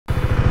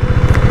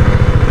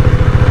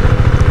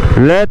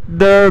Let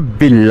there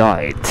be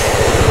light.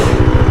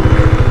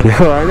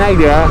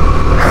 Liwanag, di ba?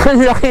 Ang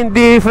laking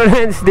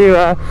difference, di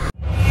ba?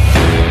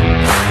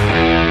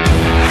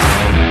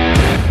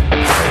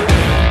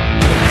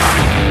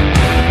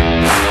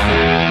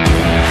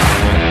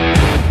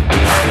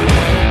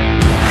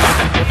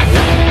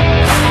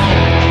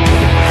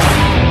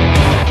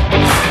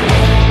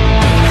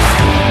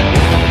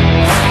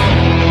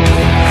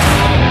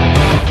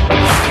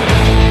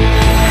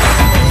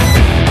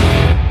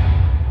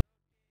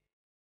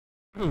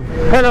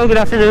 Hello, good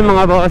afternoon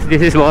mga boss. This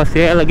is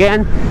BossTL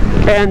again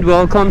and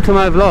welcome to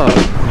my vlog.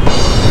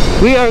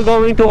 We are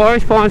going to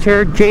our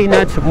sponsor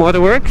JNATS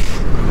Motoworkz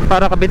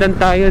para kapitan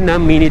tayo ng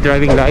mini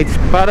driving lights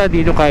para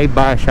dito kay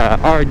Basha,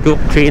 our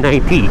Duke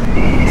 390.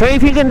 So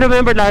if you can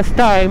remember last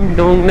time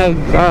nung nag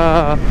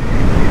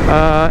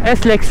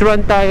SLEX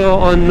run tayo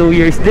on New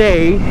Year's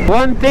Day,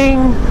 one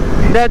thing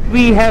that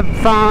we have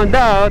found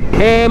out,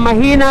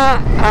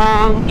 mahina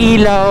ang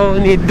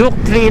ilaw ni Duke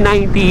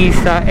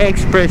 390 sa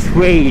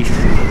expressways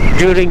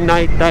during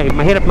night time.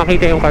 Mahirap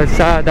makita yung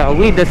kalsada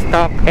with the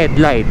stock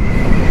headlight.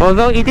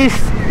 Although it is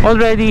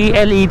already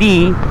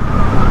LED,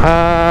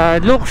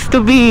 looks to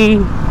be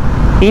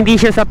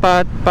hindi siya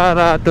sapat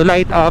para to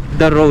light up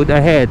the road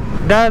ahead.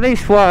 That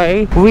is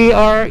why we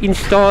are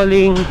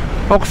installing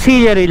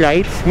auxiliary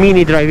lights,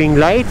 mini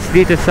driving lights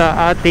dito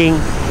sa ating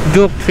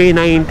Duke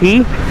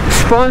 390,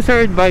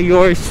 sponsored by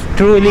yours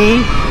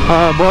truly,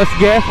 Boss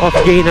Jeff of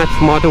JNATS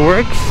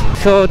Motoworkz.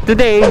 So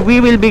today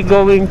we will be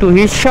going to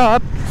his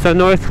shop sa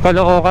North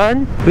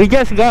Caloocan. We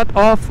just got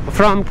off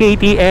from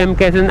KTM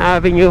Quezon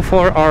Avenue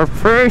for our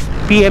first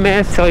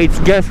PMS, so it's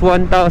just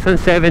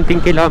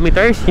 1,017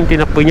 kilometers yung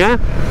tinakbo niya.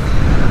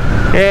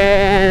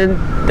 And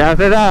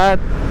after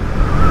that,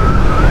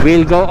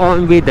 we'll go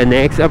on with the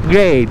next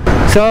upgrade.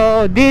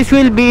 So this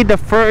will be the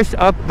first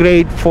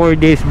upgrade for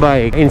this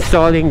bike,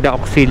 installing the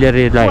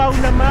auxiliary lights.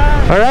 Wow naman!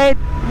 Alright?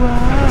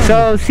 Wow. So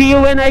see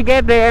you when I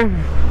get there.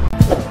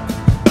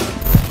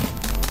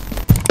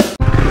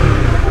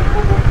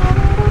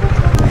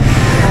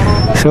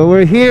 So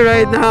we're here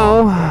right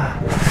now.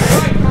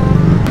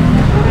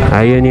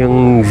 Ayun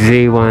yung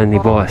Z1 ni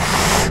Boss.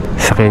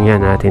 Sa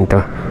kanya natin to.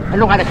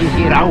 Ano ka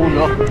nasisira,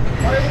 ulo?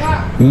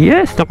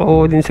 Yes,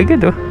 naka-o din sa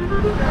gid, oh.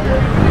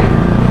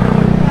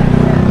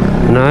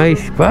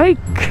 Nice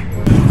bike.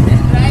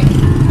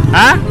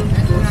 Ha?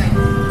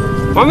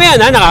 Mamaya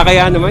na,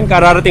 nakakaya naman.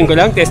 Kararating ko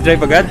lang, test drive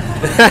agad.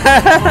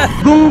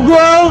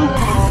 Gunggong!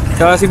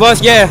 So si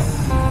Boss Jeff.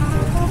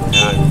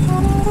 Yan.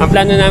 Ang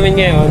plano namin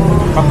ngayon,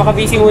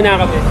 papaka-busy muna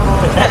kami.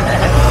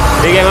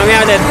 Sige,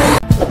 mamaya ulit.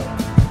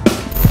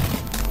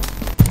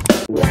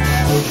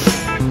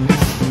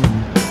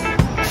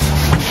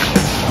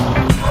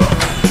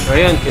 So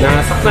yun,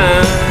 pinasok na.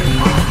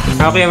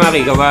 Okay,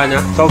 Maki, ikaw ba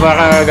na? Ikaw ba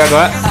ka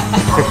gagawa?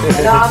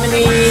 Ito kami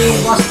ni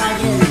Boss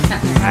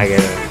Nigel.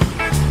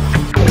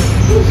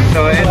 Gano'n.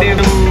 So, ito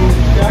yung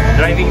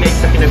driving lights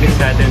na kinabit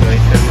natin.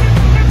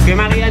 Kaya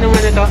Maki, anong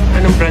ano to?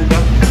 Anong brand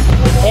to?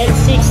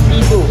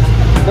 L6D2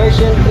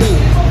 version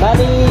 3.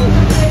 Bali,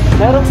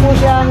 meron po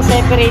siyang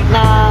separate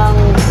ng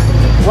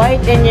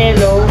white and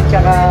yellow,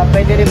 tsaka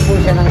pwede rin po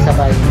siya ng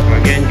sabay. So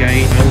again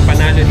guys, ang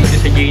panalo dito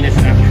sa JNATS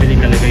actually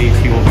talaga is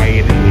yung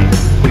wiring.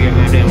 Kuya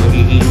Maki ang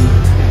magiging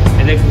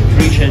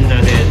electrician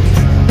natin.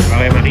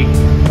 Okay, Maki?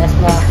 Yes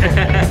po.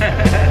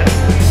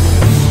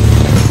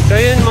 So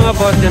yun mga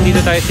boss, nandito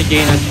tayo sa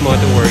JNATS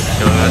Motoworkz.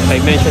 As I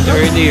mentioned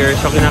earlier,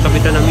 so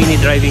kinakapitan ng mini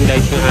driving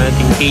lights yung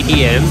ating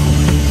KTM.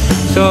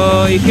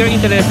 So if you're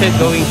interested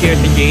going here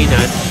to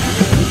JNATS,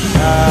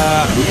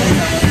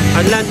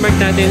 ang landmark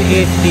natin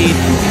is the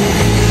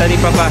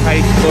Talipapa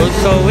High School.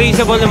 So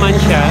wasteable naman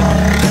siya.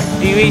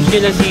 I-waste nyo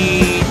na si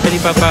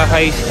Talipapa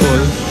High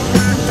School.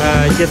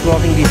 Just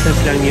walking distance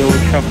lang yung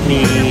shop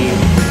ni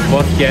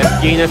Boss Jeff,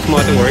 JNATS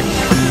Motoworkz.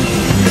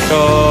 So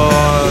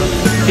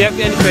if you have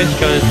any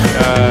questions,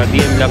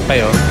 DM lang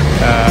kayo.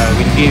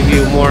 We'll give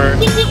you more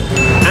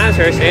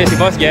answers. Ayun si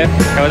Boss Jeff.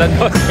 Shoutout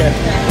Boss Jeff.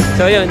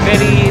 So yun,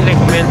 very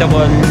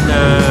recommendable na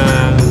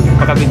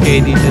pakabit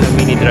kayo dito ng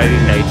mini driving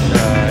lights.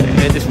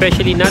 And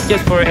especially not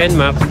just for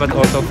NMAX but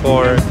also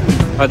for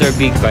other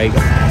big bike.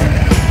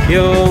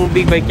 Yung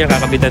big bike niya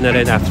kakabitan na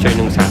rin after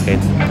nung sa akin.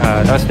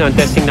 Tapos na,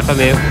 testing na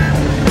kami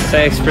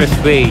sa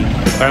expressway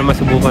para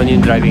masubukan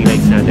yung driving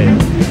lights natin.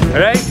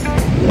 Alright?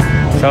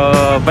 So,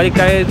 balik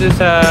tayo dun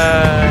sa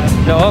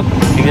loob.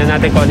 Tingnan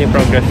natin kung ano yung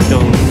progress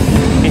ng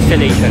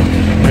installation.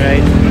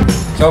 Alright?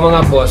 So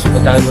mga boss,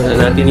 puntahan muna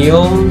natin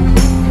yung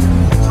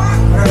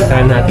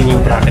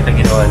bracket na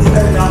ginawa nila.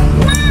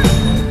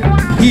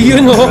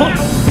 Yun o!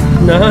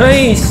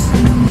 Nice!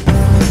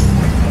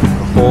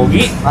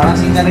 Pogi! Parang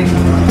sinarin mo.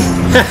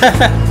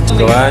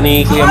 Gawa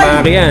ni Kuya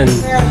Maki yan.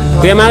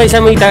 Kuya Maki,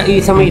 isa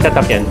mo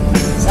itatap yan?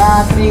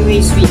 Sa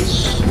 3-way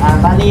switch.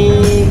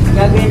 Bali,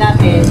 gagawin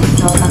natin.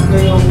 So, tatlo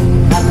yung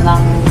ano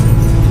ng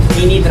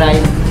mini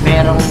drive.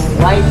 Merong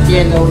white,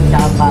 yellow,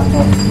 tsaka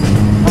patong.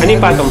 Ano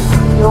yung patong?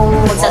 Yung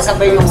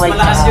magsasabay yung white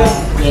tsaka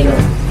yellow.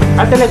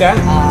 Ah, talaga?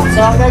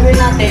 So, ang gagawin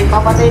natin,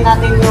 papatay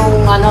natin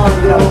yung ano,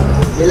 yung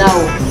ilaw.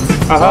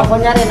 So,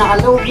 kunyari,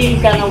 naka-low beam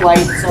ka ng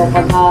white. So,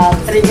 pag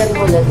trigger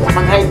mo ulit,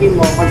 pag high beam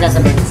mo,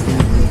 magsasabay na sila.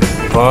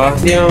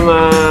 Hindi naman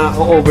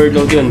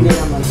ma-overload yun. Hindi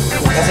naman.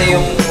 Kasi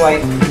yung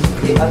white,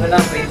 ano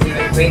lang,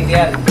 20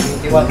 yan,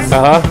 20 watts.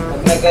 Pag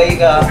nag-ay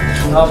ka,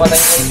 nakapatay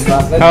mo, diba?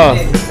 Ganun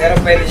din. Pero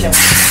pwede siyang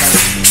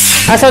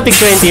so tig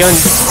 20 yun?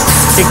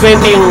 Tig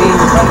 20 yung...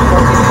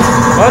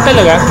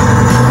 talaga?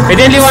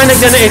 Then liwanag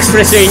na ng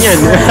expressway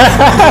niyan.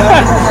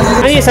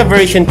 Ano sa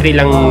version 3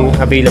 lang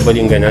available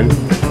yung ganun?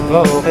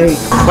 Okay.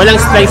 Walang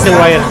splice ng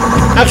wire.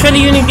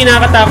 Actually, yun yung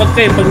kinakatakot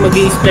ko pag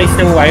mag-i-splice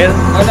ng wire.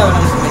 walang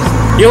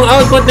splice. Yung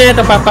output na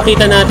ito,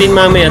 papakita natin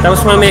mamaya.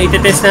 Tapos mamaya,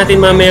 itetest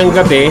natin mamayang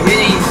gabi.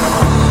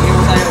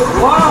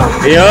 Wow!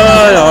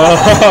 Yun!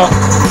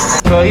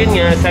 So, yun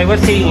nga, as I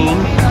was saying,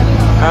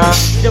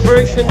 the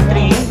version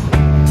 3,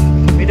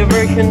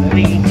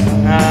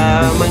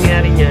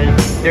 mangyari niyan,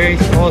 there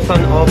is also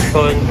an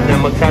option na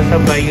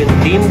magsasabay yung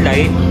dim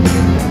light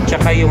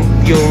tsaka yung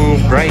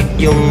bright,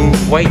 yung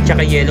white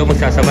tsaka yellow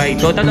magsasabay.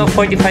 Total of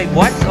 45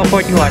 watts o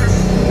 40 watts?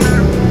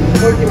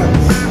 40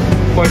 watts.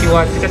 40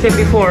 watts. Kasi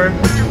before,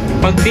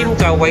 pag dim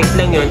ka, white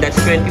lang yun, that's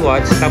 20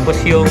 watts. Tapos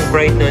yung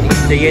bright nun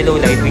is the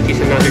yellow light, which is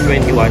another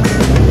 20 watts.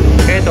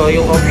 Ito,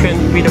 yung option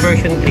with the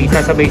version 3,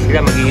 sasabay sila,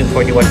 magiging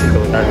 40 watts in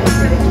total.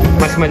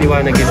 Mas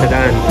maliwanag yun sa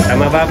daan.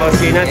 Tama ba, Boss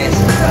JNATS?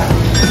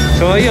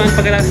 So, yun,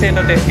 pagkatapos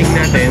nito, testing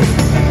natin.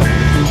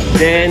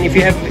 Then, if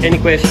you have any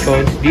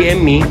questions,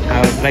 DM me.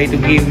 I'll try to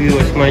give you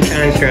as much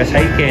answer as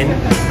I can.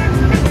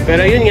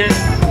 Pero yun nga,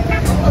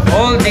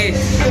 all this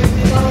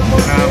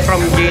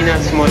from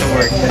JNATS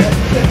Motoworkz.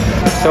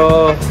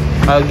 So,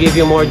 I'll give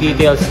you more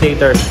details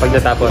later pag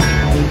natapos.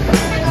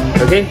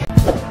 Okay?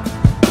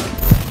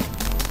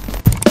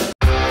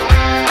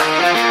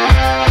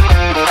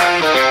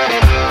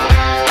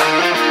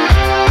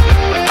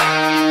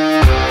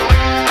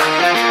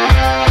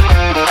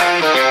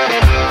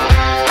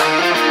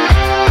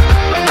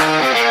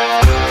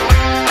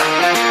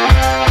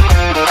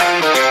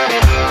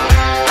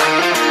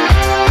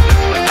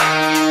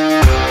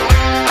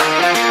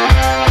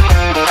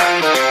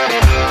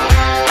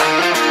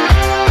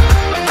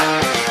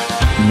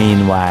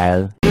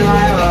 Meanwhile.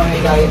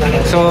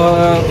 So,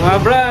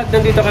 Brad,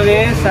 nandito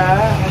kami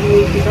sa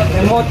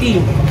MOT.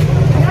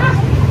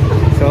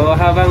 So,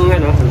 habang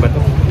ano ba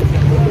to?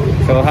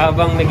 So,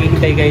 habang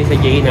naghihintay kayo sa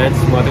JNATS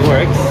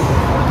Motoworkz,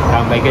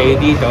 tambay kayo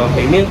dito.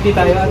 May milk tea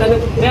tayo. At ano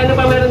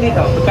pa meron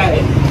dito?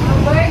 Pagkain?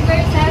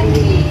 Burger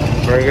sandwich.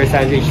 Burger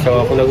sandwich.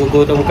 So, kung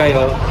nagugutom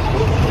kayo,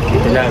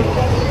 dito lang.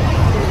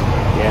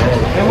 Yan.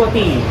 MOT.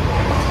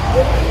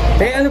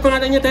 Ano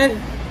pangalan nyo, Ted?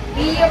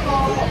 Rio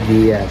po.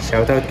 Ria.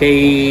 Shoutout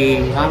kay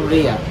Ma'am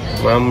Ria.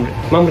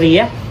 Ma'am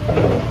Ria?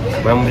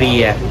 Ma'am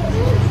Ria.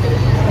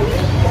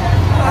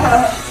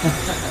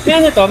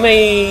 Ano to? May...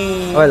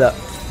 Wala.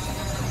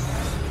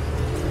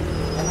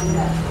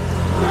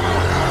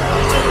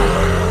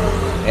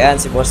 Ayan,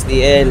 si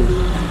BossTL.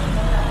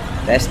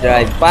 Test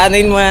drive.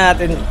 Paanin mo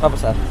natin,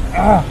 papasa.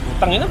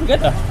 Tangina,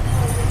 bigat ah.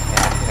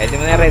 Pwede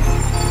mo na rin.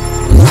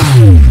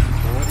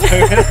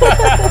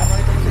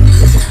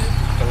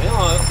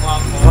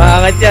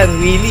 Maangat yan,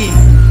 Willy.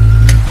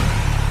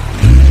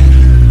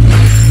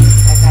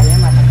 Kaya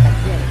matagtag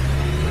yan.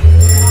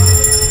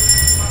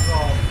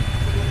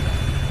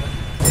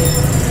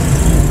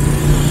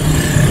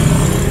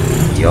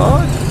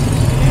 Yun.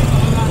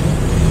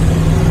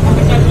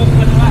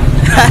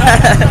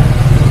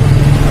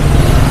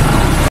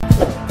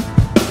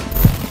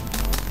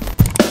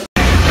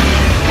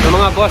 So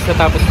mga boss,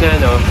 natapos na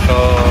no. So,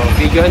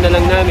 videohan na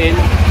lang namin.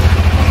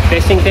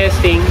 Testing.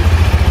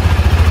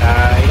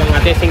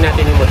 Testing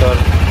natin yung motor.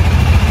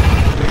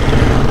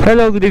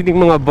 Hello, good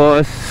evening mga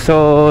boss.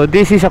 So,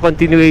 this is a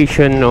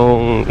continuation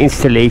ng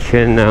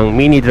installation ng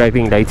mini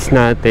driving lights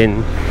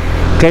natin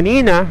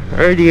kanina,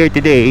 earlier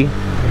today.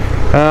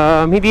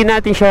 Hindi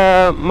natin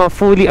siya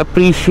ma-fully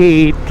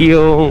appreciate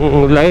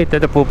yung light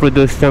na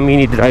napoproduce ng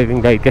mini driving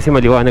light kasi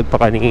maliwanag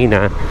pa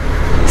kanina.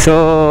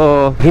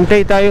 So,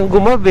 hintay tayong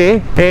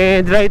gumabi,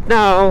 and right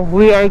now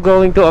we are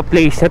going to a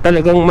place na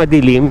talagang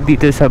madilim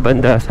dito sa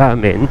banda sa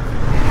amin.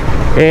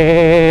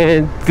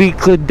 And we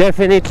could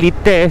definitely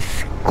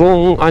test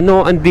kung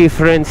ano ang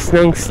difference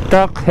ng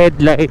stock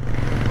headlight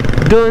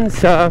dun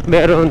sa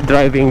meron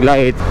driving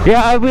light.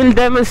 Yeah, I will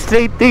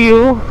demonstrate to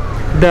you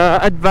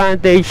the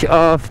advantage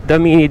of the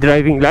mini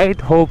driving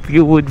light. Hope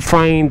you would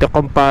find the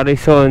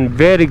comparison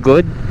very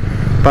good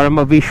para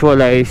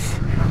ma-visualize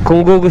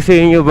kung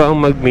gugustuhin nyo ba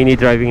ang mag mini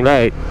driving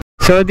light.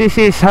 So this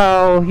is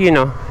how, you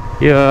know,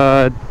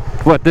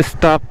 what the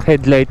stock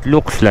headlight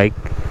looks like.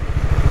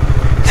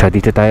 So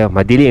dito tayo,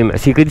 madilim.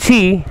 As you could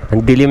see,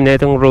 ang dilim na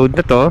itong road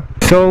na to.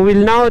 So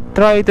we'll now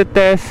try to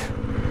test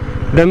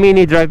the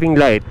mini driving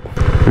light.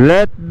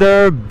 Let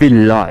there be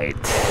light.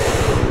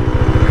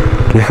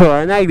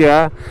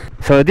 Diba?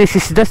 So this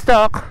is the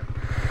stock,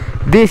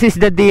 this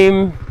is the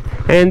dim,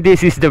 and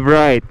this is the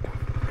bright.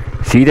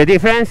 See the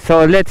difference?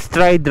 So let's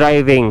try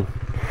driving.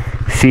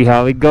 See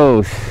how it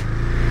goes.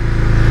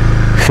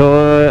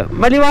 So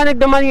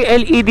maliwanag naman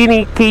yung LED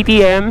ni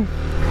KTM,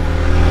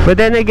 but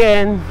then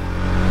again,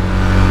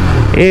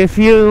 If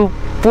you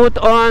put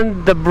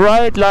on the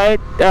bright light,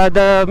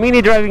 the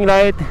mini driving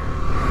light,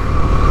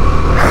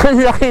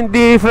 laking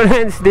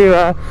difference, di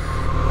ba?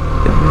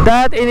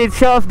 That in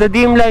itself, the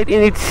dim light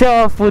in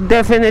itself would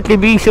definitely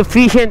be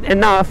sufficient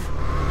enough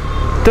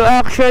to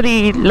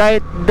actually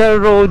light the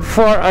road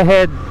far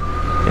ahead,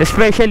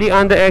 especially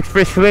on the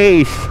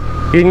expressways.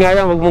 Yun nga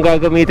lang, huwag mong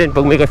gagamitin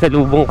pag may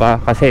kasalubong ka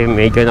kasi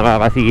medyo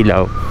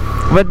nakakasilaw.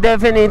 But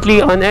definitely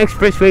on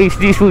expressways,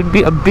 this would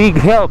be a big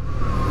help.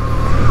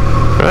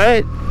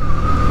 Right?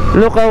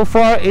 Look how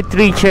far it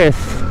reaches.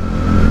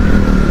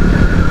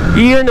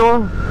 Yun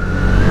oh,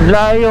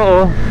 layo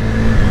oh,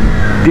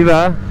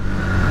 diba?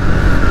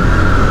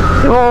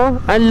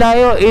 Oh, ang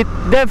layo. It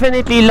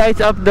definitely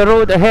lights up the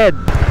road ahead.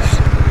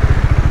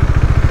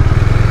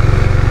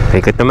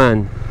 Ikot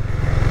naman.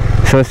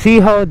 So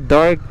see how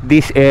dark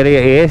this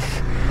area is.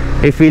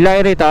 If we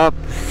light it up,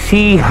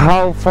 see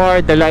how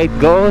far the light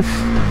goes.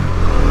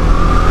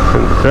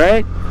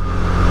 Right?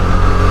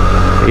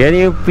 Yan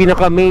yung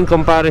pinaka main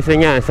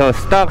comparison niya. So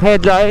stock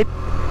headlight,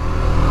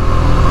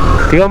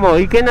 tingnan mo,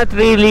 you cannot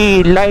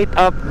really light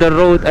up the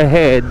road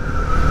ahead.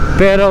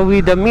 Pero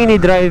with the mini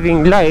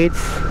driving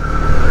lights,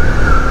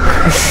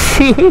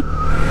 see,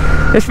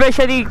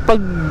 especially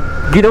pag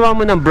ginawa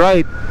mo ng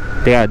bright.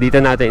 Teka, dito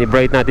natin,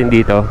 i-bright natin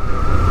dito.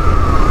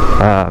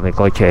 May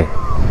kotse.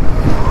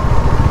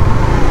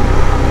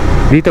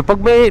 Dito, pag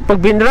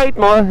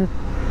bin-bright mo,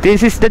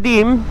 this is the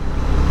dim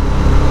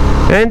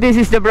and this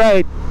is the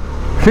bright.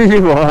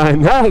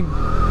 Liwanag.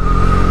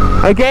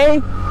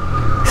 Okay?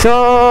 So,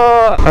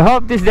 I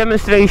hope this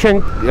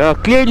demonstration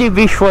clearly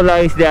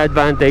visualized the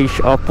advantage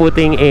of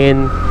putting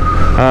in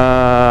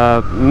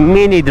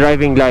mini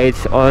driving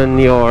lights on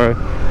your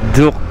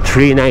Duke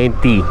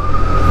 390.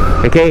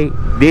 Okay?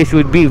 This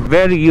would be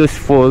very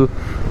useful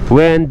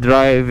when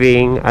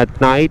driving at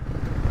night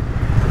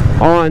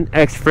on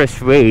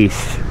expressways,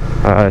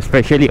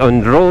 especially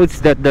on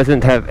roads that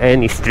doesn't have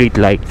any street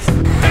lights.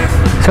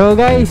 So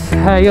guys,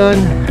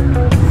 ayun,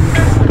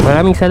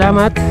 maraming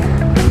salamat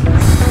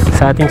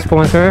sa ating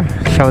sponsor.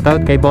 Shout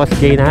out kay Boss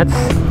JNATS.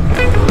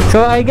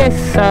 So I guess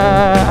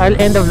I'll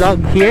end the vlog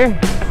here.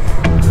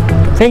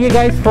 Thank you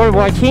guys for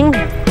watching.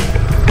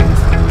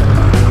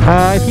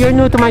 If you're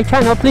new to my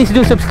channel, please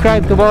do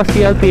subscribe to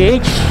BossTL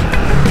PH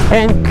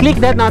and click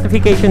that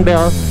notification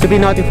bell to be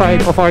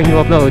notified of our new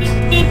uploads.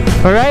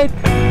 Alright?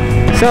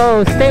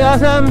 So, stay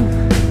awesome,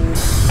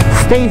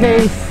 stay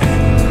safe,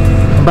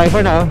 bye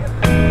for now.